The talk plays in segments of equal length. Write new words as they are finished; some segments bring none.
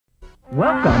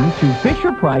Welcome to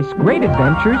Fisher-Price Great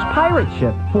Adventures Pirate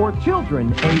Ship for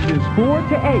children ages 4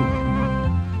 to 8.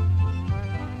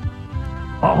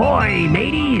 Ahoy,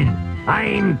 mateys!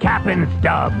 I'm Captain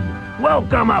Stubbs.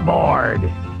 Welcome aboard.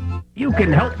 You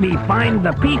can help me find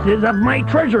the pieces of my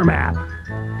treasure map.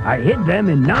 I hid them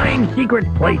in 9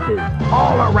 secret places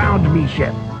all around me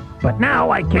ship, but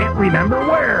now I can't remember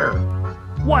where.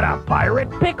 What a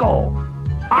pirate pickle!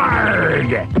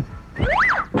 Arg!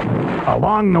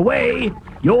 Along the way,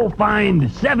 you'll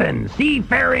find 7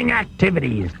 seafaring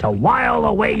activities to while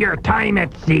away your time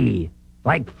at sea.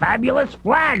 Like Fabulous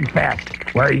Flag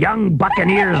Fest, where young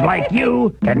buccaneers like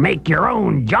you can make your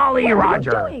own Jolly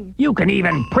Roger. You can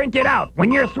even print it out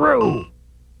when you're through.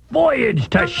 Voyage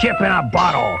to Ship in a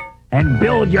Bottle and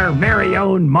build your very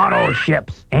own model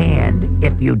ships. And,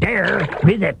 if you dare,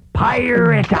 visit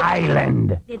Pirate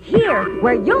Island. It's here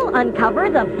where you'll uncover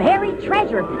the buried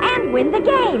treasure and win the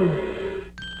game.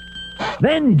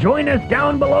 Then join us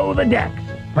down below the decks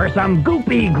for some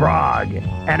goopy grog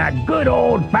and a good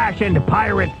old-fashioned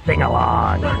pirate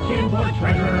sing-along. Searching for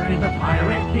treasure is a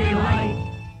pirate delight.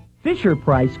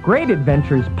 Fisher-Price Great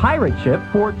Adventures Pirate Ship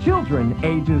for children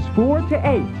ages 4 to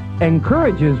 8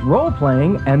 encourages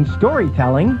role-playing and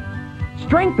storytelling,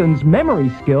 strengthens memory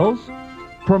skills,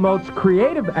 promotes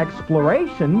creative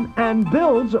exploration, and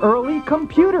builds early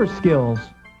computer skills.